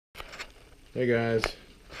Hey guys,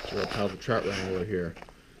 it's your pal the Trout Wrangler here.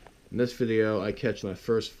 In this video, I catch my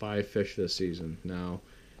first 5 fish this season. Now,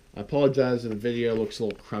 I apologize if the video looks a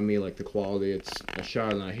little crummy, like the quality. It's a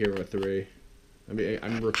shot on a Hero 3. I mean,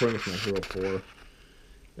 I'm recording this on my Hero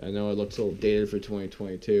 4. I know it looks a little dated for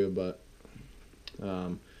 2022, but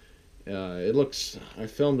it looks. I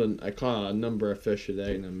caught a number of fish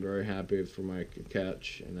today, and I'm very happy for my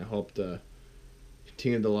catch. And I hope to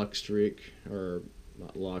continue the luck streak, or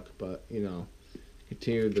not luck, but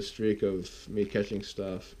continue the streak of me catching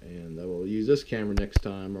stuff. And I will use this camera next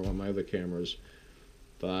time, or one of my other cameras.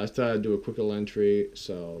 But I thought I'd do a quick little entry,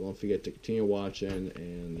 so don't forget to continue watching,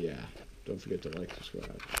 and yeah, don't forget to like,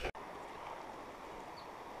 subscribe.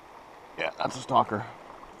 Yeah, that's a stalker.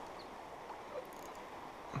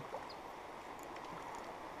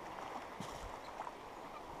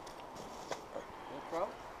 Trout?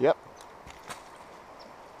 Yep.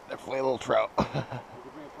 Definitely a little trout. Did you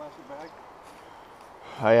bring a plastic bag?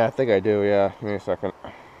 Yeah, I think I do, yeah. Give me a second.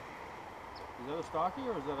 Is that a stocky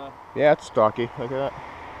or is that a... Yeah, it's stocky. Look at that.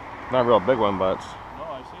 Not a real big one, but it's... No,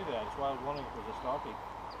 I see that. That's why I was wondering if it was a stocky.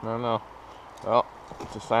 No. Well,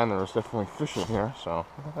 it's a sign that there's definitely fish in here, so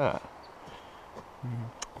look at that.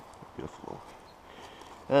 Beautiful.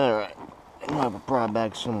 Alright. I have a broad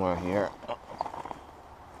bag somewhere here.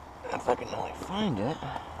 If I can only find it.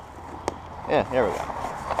 Yeah, there we go.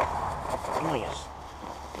 Oh yes.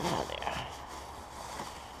 Get out of there.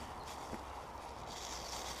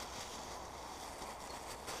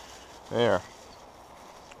 There.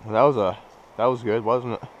 Well, that was good,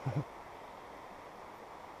 wasn't it?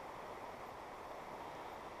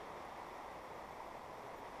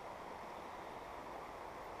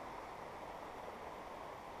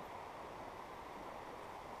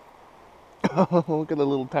 Oh, look at the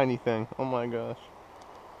little tiny thing. Oh my gosh.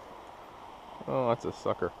 Oh, that's a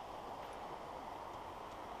sucker.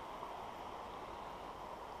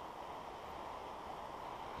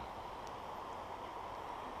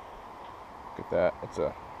 Look at that. It's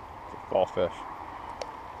a fall fish.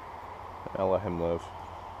 I'll let him live.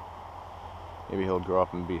 Maybe he'll grow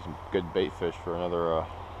up and be some good bait fish for another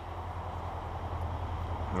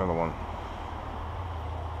one.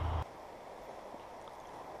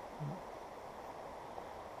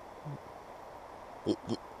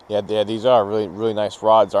 Yeah, these are really nice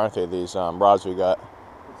rods, aren't they? These rods we got.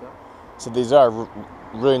 What's that? So these are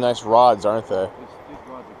really nice rods, aren't they? These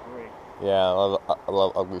rods are great. Yeah, I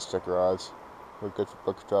love ugly stick rods. They're good for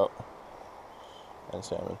brook trout and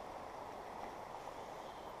salmon.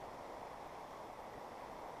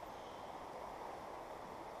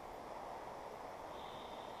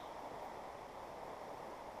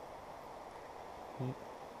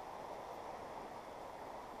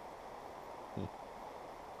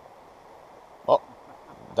 Oh,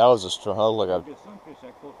 that was a strong. Like a. Get some fish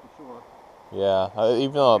that close to shore. Yeah,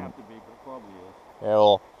 even though. Have to be, but it probably is. Yeah,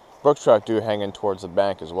 well, brook trout do hang in towards the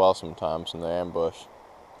bank as well sometimes in the ambush.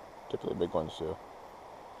 Typically big ones too.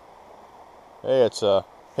 Hey, it's a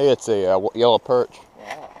yellow perch.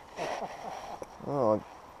 Wow.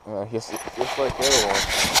 Oh, just like the other one.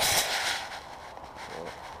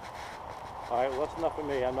 All right, well, that's enough for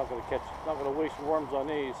me. I'm not going to waste worms on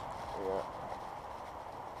these. Yeah.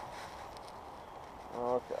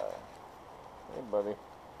 Okay. Hey, buddy.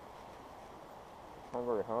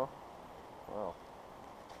 Hungry, huh? Wow.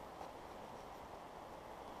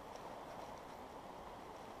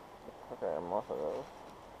 Okay, I'm off of those.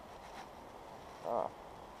 Ah.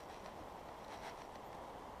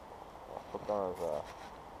 I'll put on his,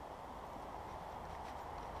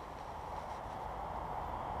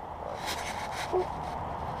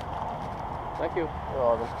 Thank you. You're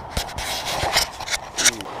welcome.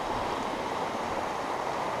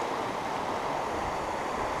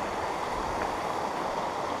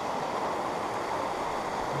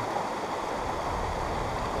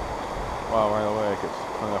 Wow, right away it gets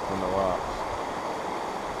hung up in the rocks.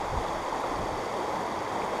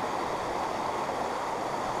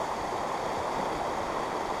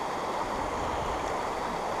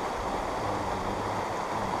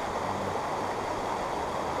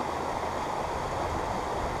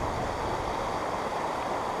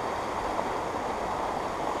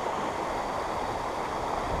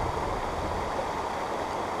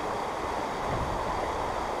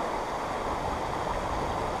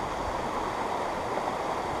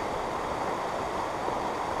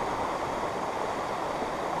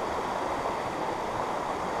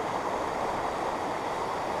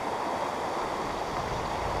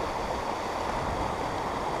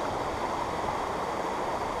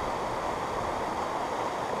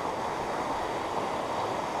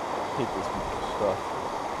 hate this stuff.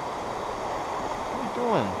 What are you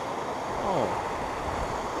doing? Oh.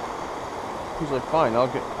 He's like, fine, I'll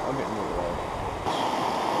get in the way.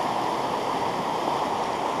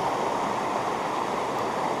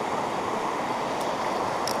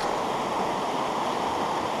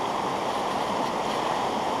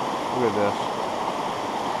 Look at this.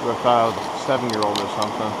 Look, I was a 7-year-old or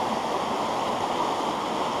something.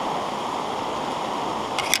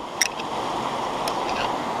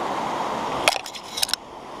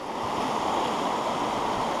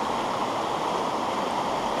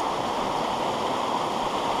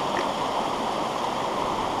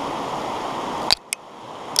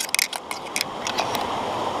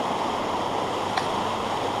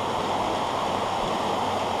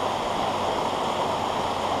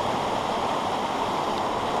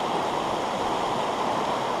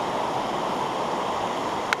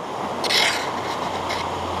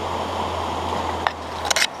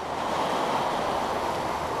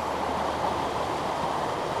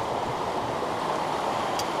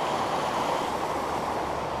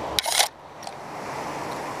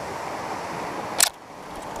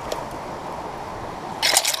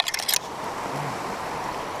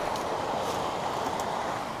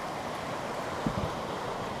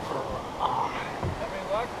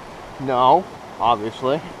 No,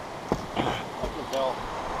 obviously. I can tell.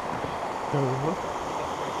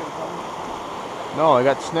 No, I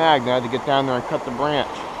got snagged and I had to get down there and cut the branch.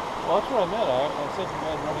 Well, that's what I meant. I said you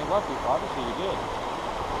had any lucky. Obviously you did.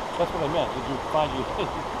 That's what I meant. Did you find you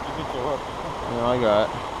get your hook? Yeah, I got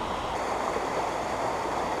it.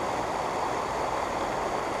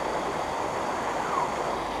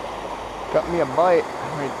 Got me a bite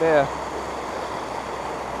right there.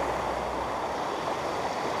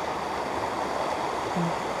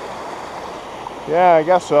 Yeah, I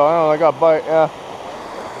guess so. I don't know, I got a bite, yeah.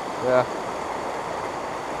 Yeah.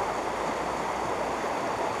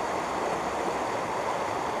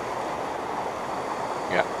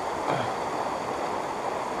 Yeah.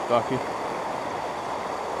 Ducky.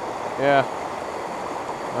 Yeah.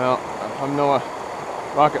 Well, I'm no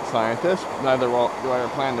rocket scientist. Neither do I ever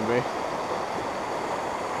plan to be.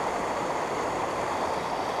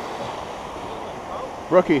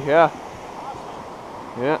 Rookie, yeah.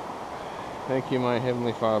 Yeah. Thank you, my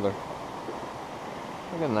Heavenly Father.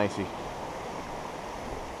 Look at nicey.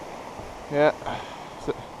 Yeah.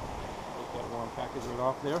 So, Take that warm package right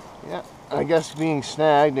off there. yeah. I guess being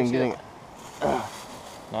snagged and getting.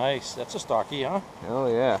 Nice. That's a stocky, huh? Oh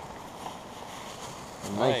yeah.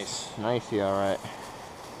 Nice. Nicey, all right.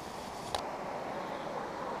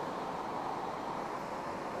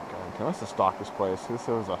 God, let's just stock this place. This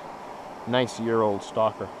was a nice year-old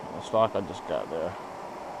stock I just got there.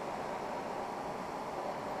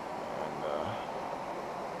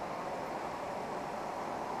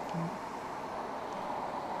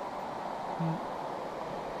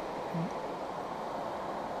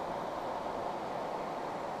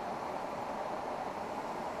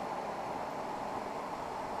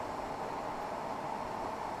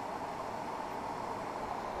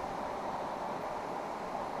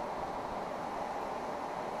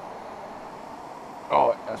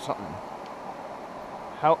 Oh, that's something.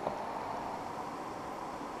 How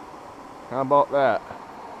about that?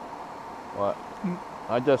 What?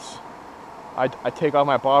 I take off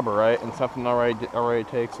my bobber, right, and something already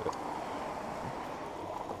takes it.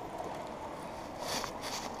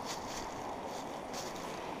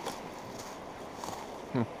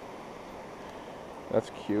 That's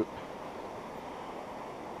cute.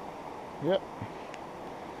 Yep.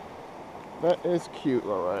 That is cute,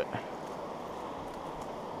 alright.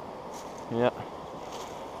 Yep.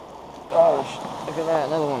 Oh, look at that,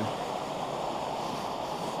 another one.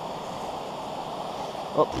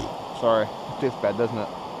 Oh, sorry. It tastes bad, doesn't it?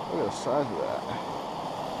 Look at the size of that.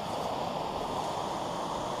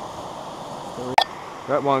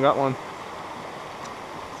 Got one.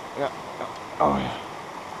 Yeah. Oh, yeah.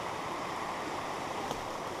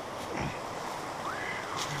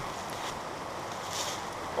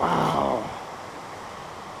 Wow.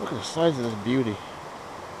 Look at the size of this beauty.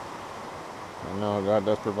 I know God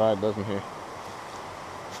does provide, doesn't he?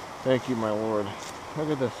 Thank you, my Lord. Look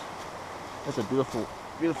at this. That's a beautiful,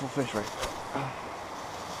 beautiful fish right there.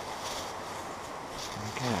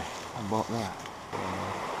 Okay, how about that?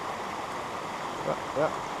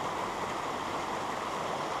 Yeah.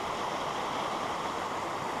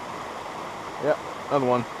 Yep, another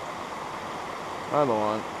one. Another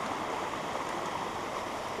one.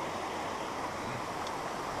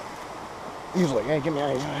 He was like, hey, get me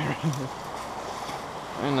out of here.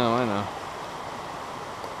 I know.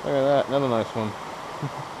 Look at that, another nice one.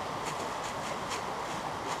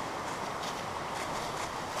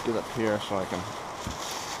 Get up here so I can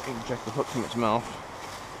eject the hook from its mouth.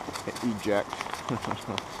 Hit eject.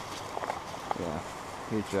 Yeah,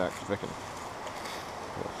 eject. Frickin'.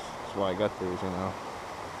 That's why I got these, you know.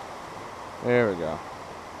 There we go.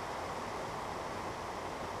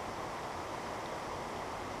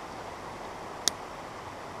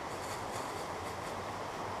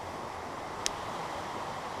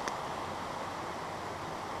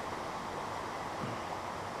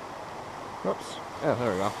 Oops. Yeah,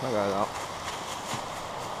 there we go. I got it out.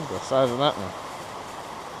 Look at the size of that one.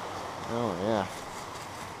 Oh, yeah.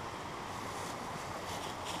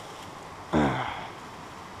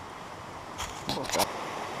 Okay.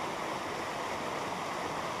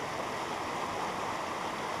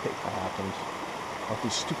 Hate that happens. If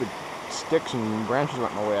these stupid sticks and branches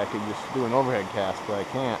went in my way, I could just do an overhead cast, but I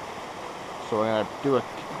can't. So I gotta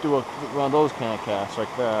do one of those kind of casts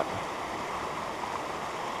like that.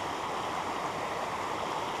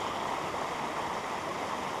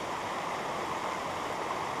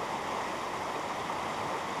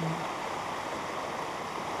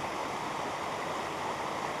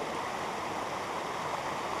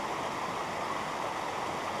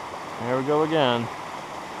 There we go again.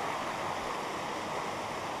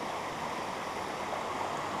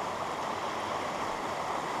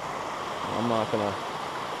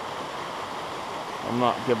 I'm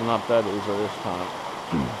not giving up that easy this time.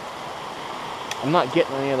 I'm not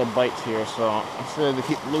getting any other bites here, so instead of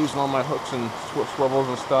keep losing all my hooks and swivels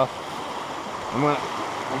and stuff, I'm gonna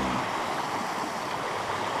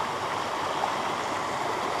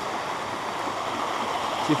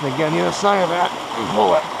see if I can get on the other side of that and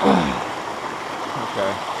pull it.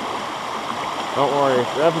 Okay. Don't worry,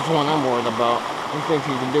 that's the one I'm worried about. You think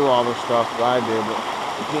you can do all this stuff that I do, but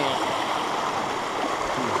you can't.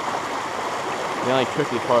 The only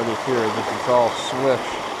tricky part of this here is that it's all swish.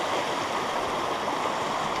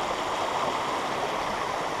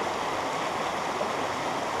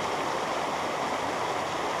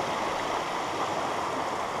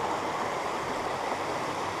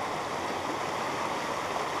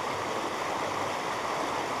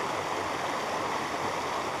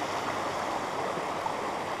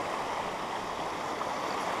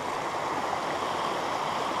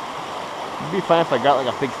 It'd be fine if I got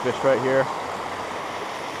like a big fish right here.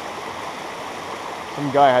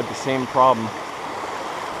 Some guy had the same problem.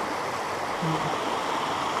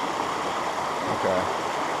 Okay.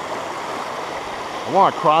 I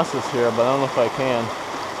want to cross this here, but I don't know if I can.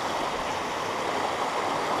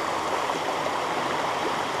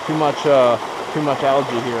 Too much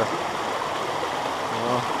algae here.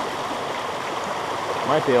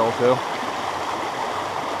 Might be able to.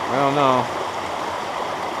 I don't know.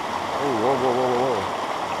 Oh, whoa, whoa, whoa, whoa.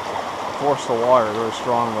 Force the water, very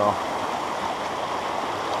strong though.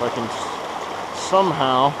 If I can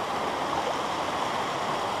somehow.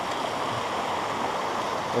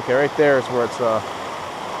 Okay, right there is where it's I'm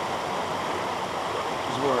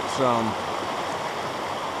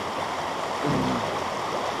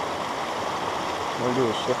gonna do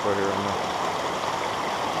a slip right here on that.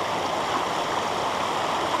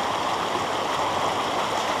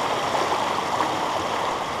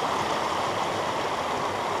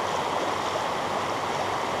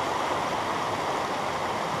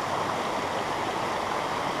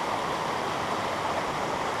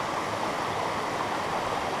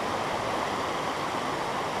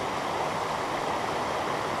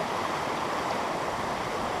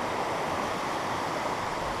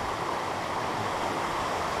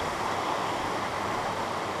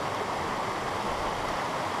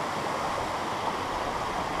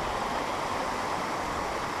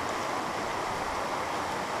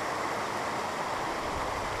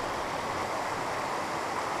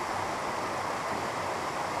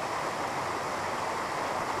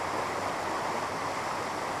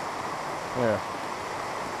 There.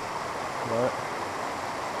 But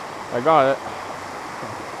I got it.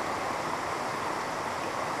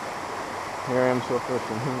 Here I am still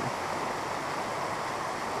fishing.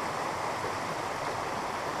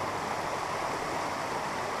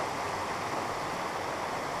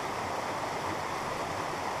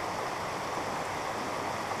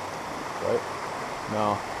 Right?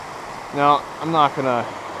 No, I'm not gonna.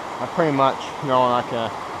 I pretty much know I'm not gonna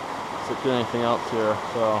do anything else here.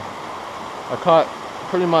 So I caught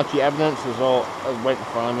pretty much the evidence is all right in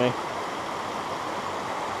front of me.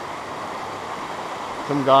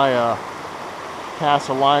 Some guy cast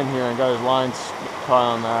a line here and got his lines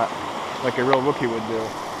caught on that, like a real rookie would do.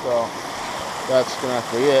 So that's gonna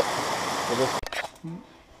have to be it for this.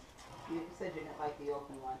 You said you didn't like the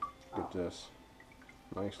open one. Look at this.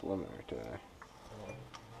 Nice limiter today.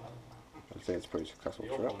 I'd say it's pretty successful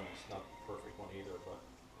The old trip. one is not the perfect one either, but